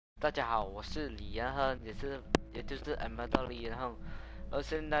大家好，我是李延亨，也就是 Edmundo 李延亨，而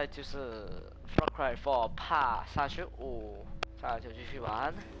现在就是 Far Cry 4 Part 35，大家就继续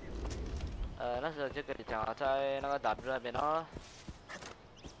玩。那时候就跟你讲了，在那个 W 那边哦。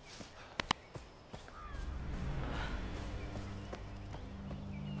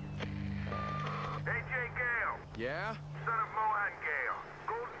AJ Gale. Yeah? Son of Mohan Gale.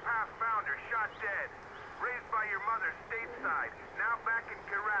 Golden Path founder, shot dead. Raised by your mother stateside. Now back in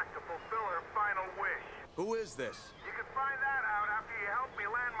Iraq to fulfill her final wish. Who is this? You can find that out after you help me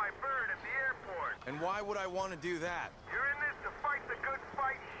land my bird at the airport. And why would I want to do that? You're in this to fight the good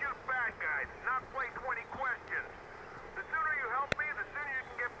fight and shoot bad guys, not play 20 questions. The sooner you help me, the sooner you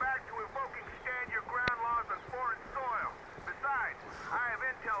can get back to evoking stand your ground laws on foreign soil. Besides, I have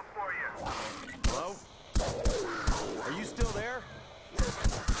intel for you. Hello? Are you still there?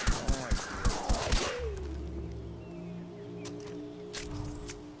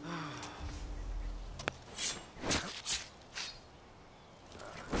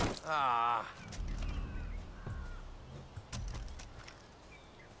 Ah.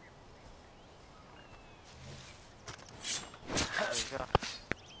 等一下，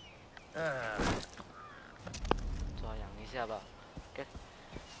抓痒一下吧。OK，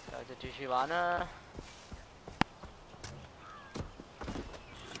 然后就继续玩呢。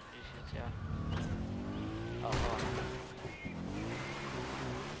继续这样。哦。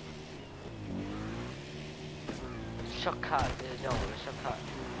shortcut， 这就叫我的 shortcut。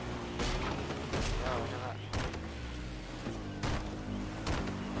让我看看。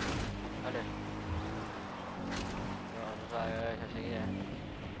快点。小心一点。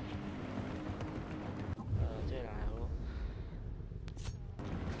这两条路。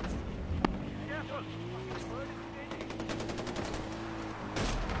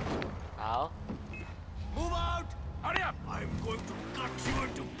好。Move out! Hurry up! I'm going to cut you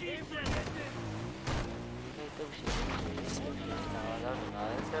into pieces! 对不起，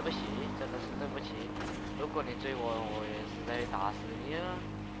对不起，真的是对不起。如果你追我，我也是得打死你了。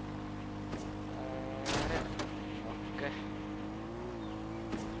OK。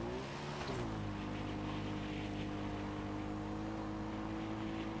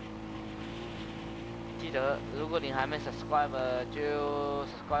记得，如果你还没 subscribe 就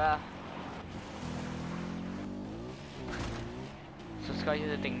subscribe 啊。subscribe 就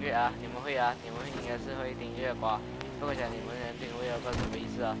是订阅啊，你们会应该是会订阅吧？不过讲你们能订阅不知道什么意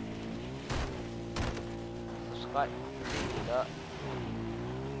思啊 ？subscribe 记得。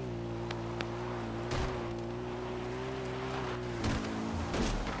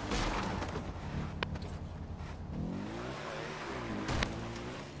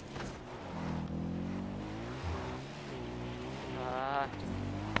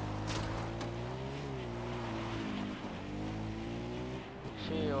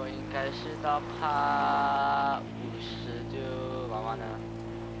所以我应该是到趴50就玩完了，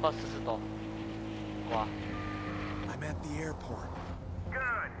或40多，哇！ I'm at the airport.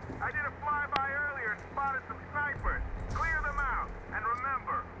 Good. I did a flyby earlier and spotted some snipers. Clear them out. And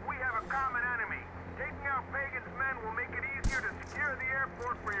remember, we have a common enemy. Taking out Pagan's men will make it easier to secure the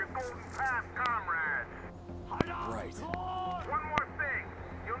airport for your Golden Path comrades. Right. One more thing.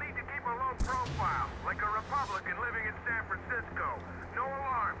 You'll need to keep a low profile, like a Republican living in San Francisco. No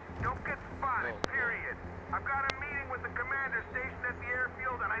alarm. Don't get spotted, period. I've got a meeting with the commander stationed at the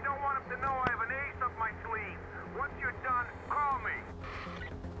airfield, and I don't want him to know I have an ace up my sleeve. Once you're done, call me.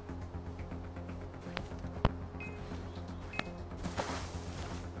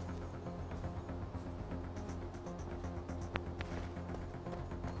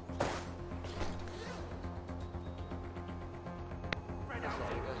 是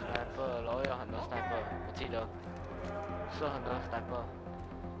一个 sniper， 然后有很多 sniper， 我记得是很多 sniper。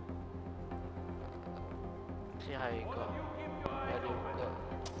现在还有一个，还有6个。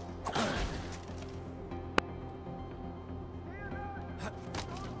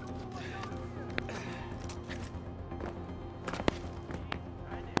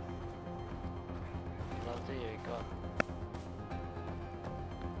然后这有一个，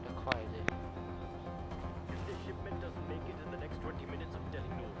要快一点。 If the shipment doesn't make it in the next 20 minutes, I'm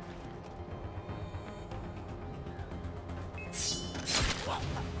telling no.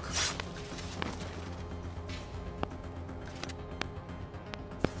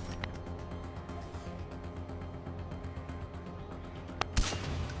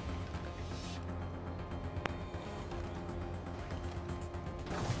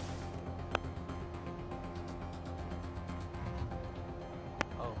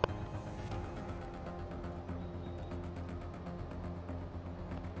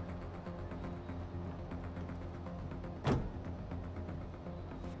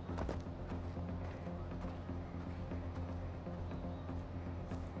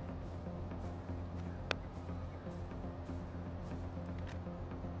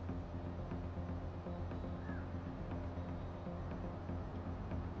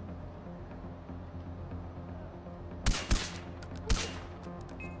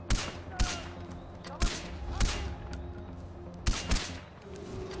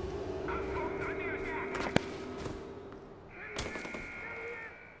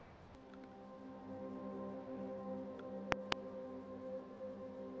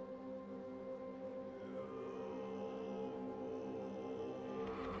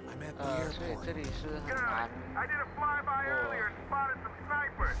 所以这里是很 Good. 难 I did a flyby earlier and spotted some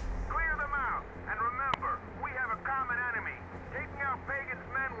snipers. Clear them out. And remember, we have a common enemy. Taking out Pagan's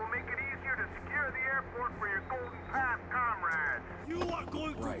men will make it easier to secure the airport for your Golden Pass comrades. You are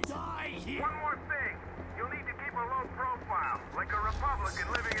going to die here! One more thing. You'll need to keep a low profile, like a Republican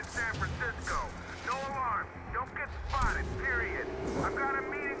living in San Francisco. No alarm. Don't get spotted, period. I've got a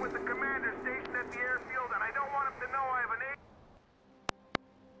meeting with the commander stationed at the airfield, and I don't want him to know I have an agent.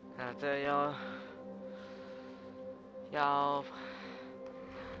 这要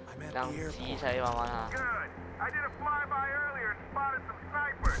两级才玩完啊。 Good. I did a flyby earlier and spotted some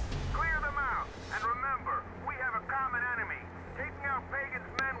snipers. Clear them out. And remember, we have a common enemy. Taking out Pagan's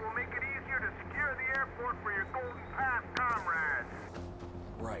men will make it easier to secure the airport for your Golden Pass comrades.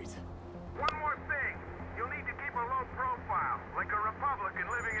 Right. One more thing. You'll need to keep a low profile, like a Republican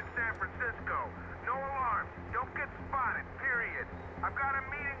living in San Francisco. No alarm. Don't get spotted, period. I've got a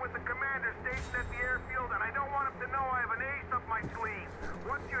meeting with the commander stationed at the airfield, and I don't want him to know I have an ace up my sleeve.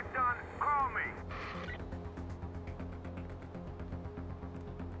 Once you're done, call me.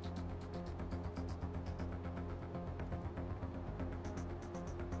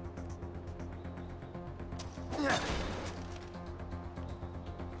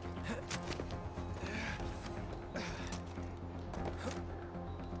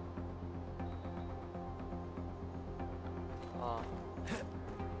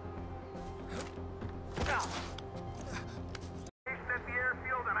 At the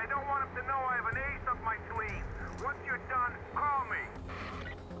airfield, and I don't want him to know I have an ace up my sleeve. Once you're done, call me.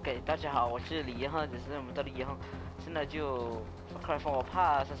 OK， 大家好，我是李一号，只是我们的李一号，现在就快放我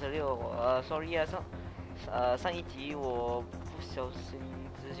怕36，sorry 啊，上一集我不小心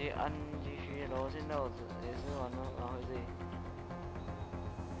直接按进去，然后现在我也是完了，然后这里。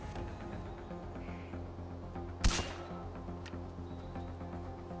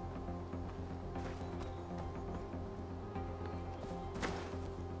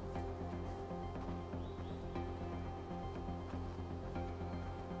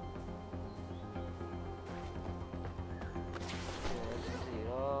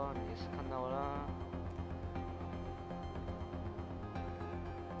 你是看到了，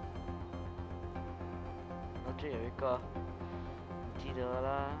然后这有一个，你记得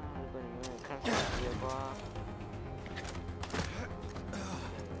啦？如果你们有看上集的话。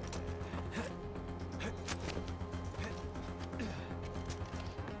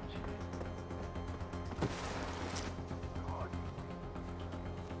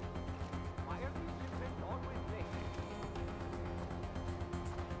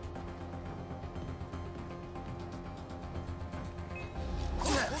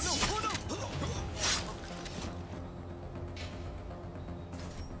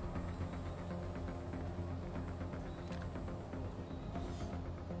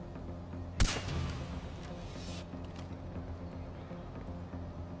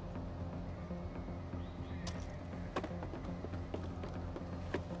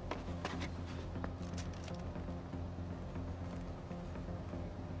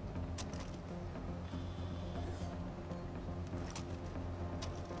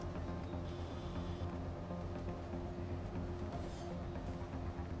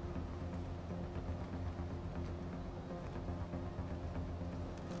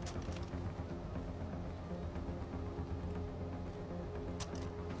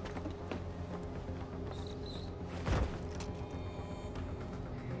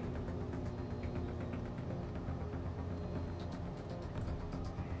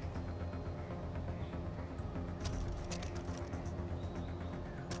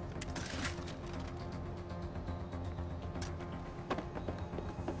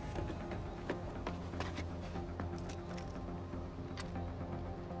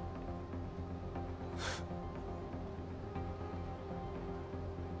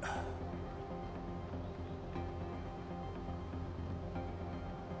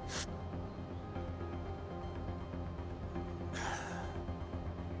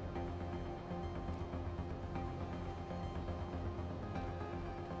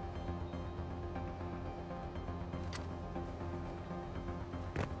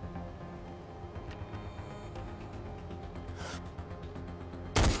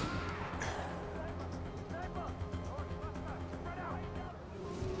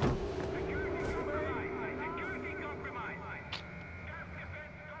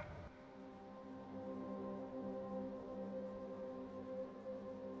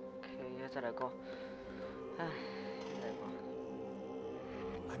 再来过，唉，再来过。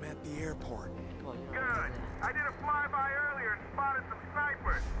I'm at the airport. Good. I did a flyby earlier and spotted some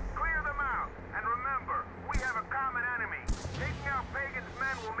snipers. Clear them out. And remember, we have a common enemy. Taking out Pagan's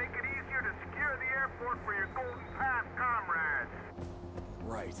men will make it support for your Golden Path comrades.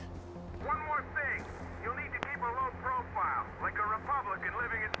 Right. One more thing. You'll need to keep a low profile, like a Republican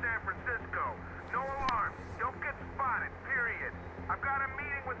living in San Francisco. No alarms. Don't get spotted, period. I've got a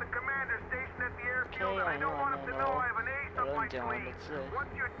meeting with the commander stationed at the airfield, and I don't want him to know I have an ace up my sleeve. Once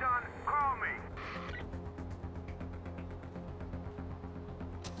you're done, call me.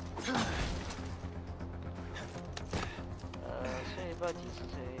 所以不知道几时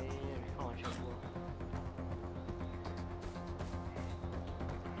才看完全部，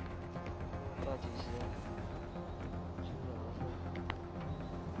不知道几时。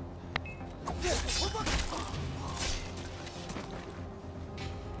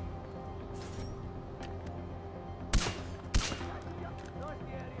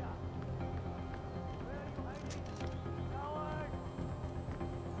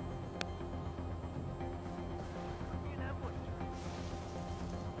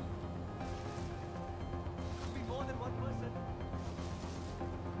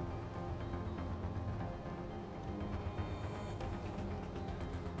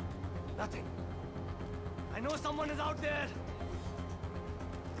Nothing. I know someone is out there.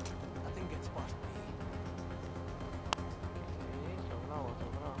 Nothing gets past me. 走不到，我走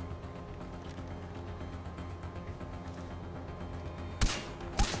不到。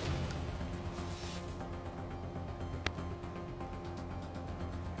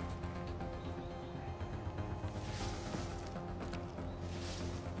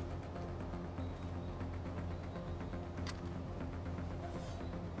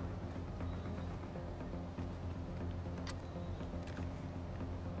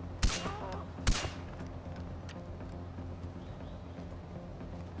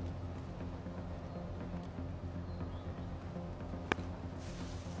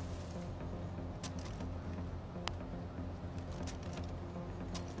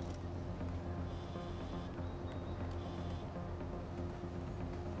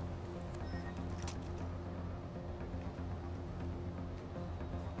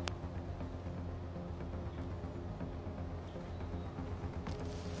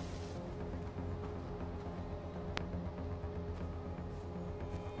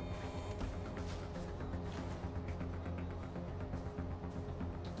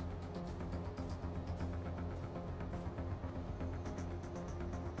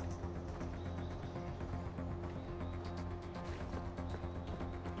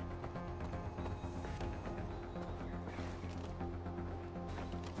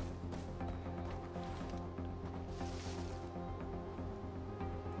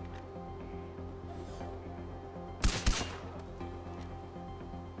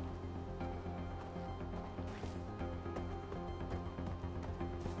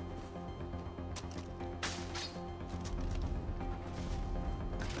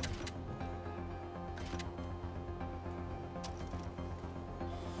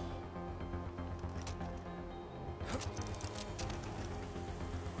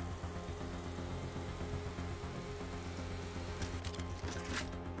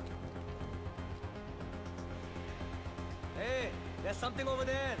Hey, there's something over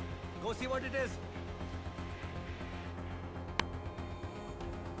there. Go see what it is.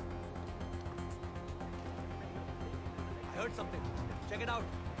 I heard something. Check it out.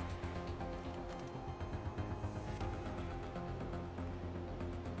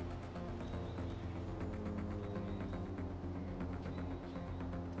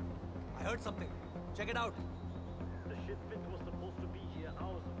 I heard something. Check it out. The shipment was supposed to be here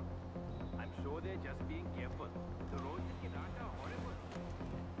hours ago. I'm sure they're just being careful. The roads in Kinata are horrible.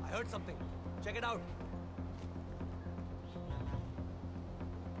 I heard something. Check it out.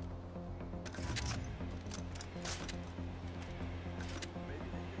 Maybe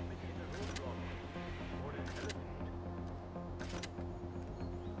the shipment hit a roadblock or an elephant.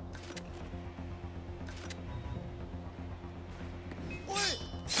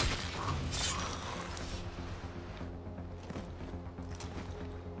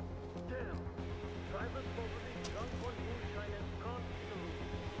 Damn! Driver's probably drunk on moonshine and can't see the road.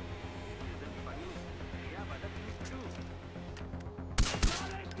 Isn't funny? Yeah, but that's me too.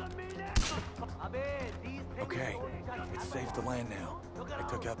 Okay, it's safe to land now. I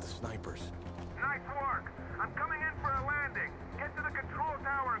took out the snipers. Nice work. I'm coming in for a landing. Get to the control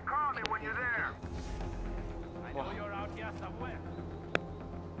tower and call me when you're there. I know you're out here somewhere.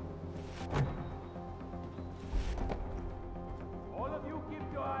 All of you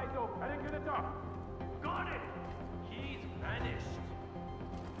keep your eyes open. Heading to the top. Got it! He's vanished.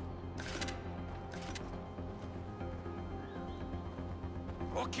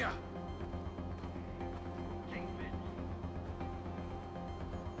 Okya!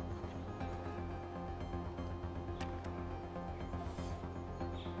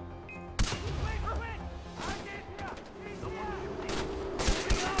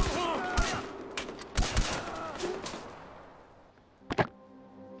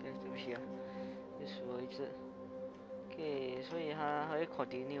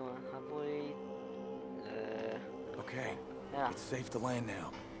 continue 啊，係會Okay. Yeah. It's safe to land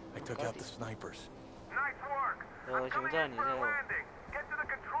now. I took out the snipers. Nice work. I'm coming in for a landing. Get to the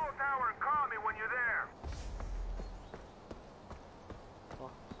control tower and call me when you're there.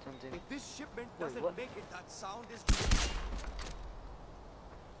 哦，真正 If this shipment Wait, doesn't what? make it, that sound is.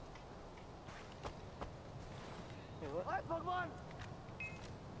 喂，服軍！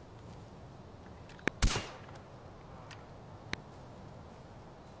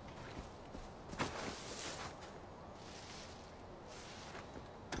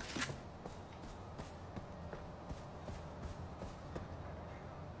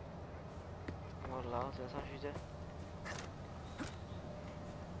我老者上去啫。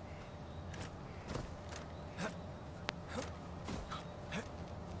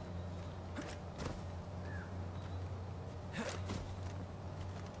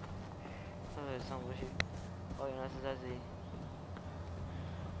上不去。哦，原来是在这里。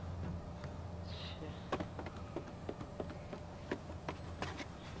切。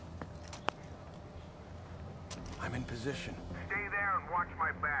I'm in position. Stay there and watch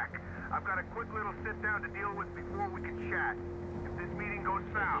my back. I've got a quick little sit-down to deal with before we can chat. If this meeting goes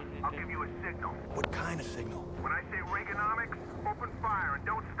south, I'll give you a signal. What kind of signal? When I say Reaganomics, open fire and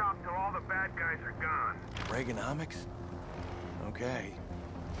don't stop till all the bad guys are gone. Reaganomics? Okay.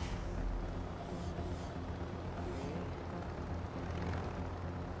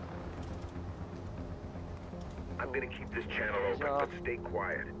 I'm gonna keep this channel open, but stay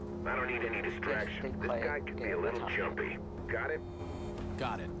quiet. I don't need any distraction. This guy can be a little jumpy. Got it?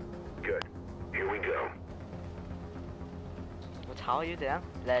 Got it. Good. Here we go. 我抄又这样，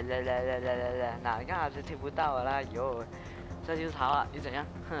来，哪个还是听不到啦？哟，这就是抄啊，又怎样？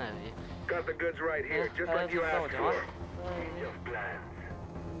哼， Got the goods right here, just like you asked for. Change of plans.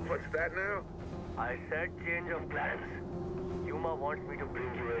 What's that now? I said change of plans. Yuma wants me to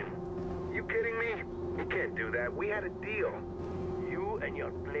bring you in. You kidding me? You can't do that. We had a deal. You and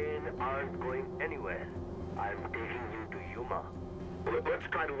your plane aren't going anywhere. I'm taking you to Yuma. Let's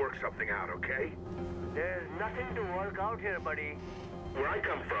try to work something out, okay? There's nothing to work out here, buddy. Where I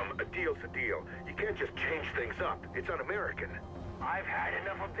come from, a deal's a deal. You can't just change things up. It's un-American. I've had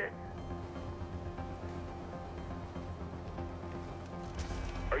enough of this.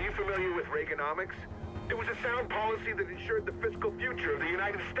 Are you familiar with Reaganomics? It was a sound policy that ensured the fiscal future of the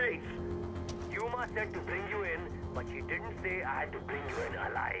United States. Yuma said to bring you in, but she didn't say I had to bring you in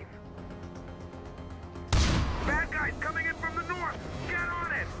alive. Bad guys coming in from the north! Get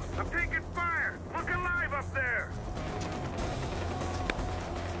on it! I'm taking fire! Look alive up there!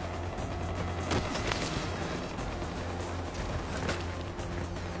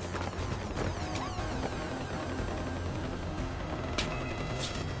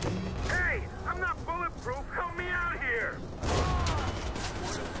 Hey! I'm not bulletproof! Help me out here!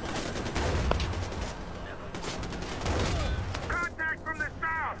 Contact from the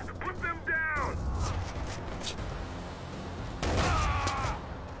south! Put them down!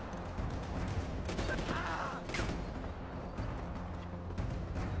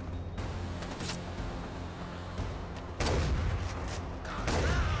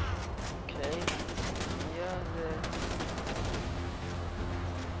 OK，一样的。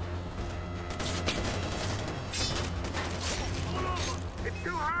It's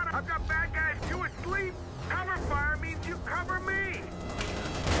too hot! I've got bad guys! You asleep? Cover fire means you cover me!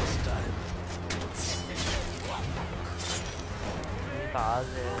 打人。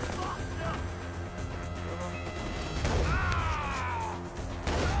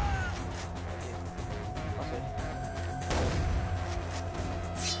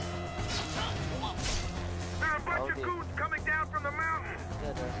There are a bunch of goons coming down from the mountain! 这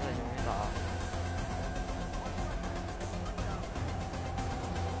真是很容易打。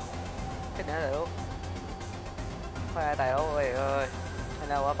cái này đại佬，快來大佬，喂喂，現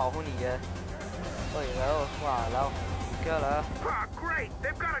在我要保護你嘅。喂大佬，哇佬，叫啦。Ah, great!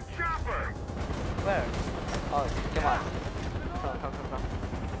 They've got a chopper! Where? Oh, come on. Come.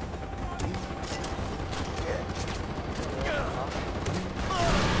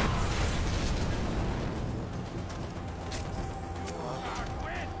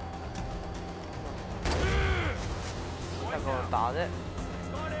 再給我打啫。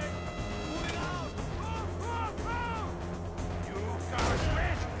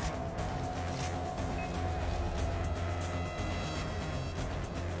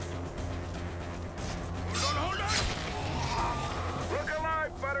Look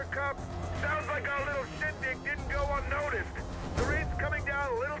alive, Buttercup! Sounds like our little shindig didn't go unnoticed. The rain's coming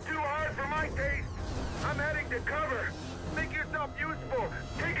down a little too hard for my taste. I'm heading to cover. Make yourself useful.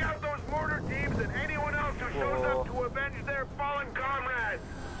 Take out those mortar teams and anyone else who shows up to avenge their fallen comrades.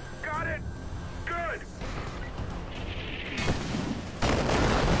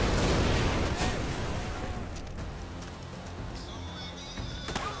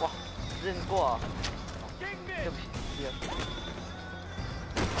 认过，对不起，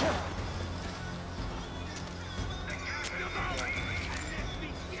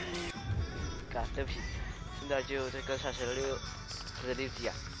对不起，现在就这个36集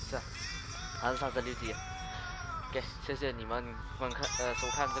啊，是啊，还是36集。OK， 谢谢你们收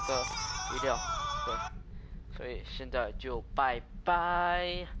看这个 video， 对，所以现在就拜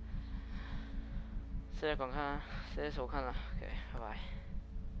拜，谢谢观看，谢谢收看了 ，OK， 拜拜。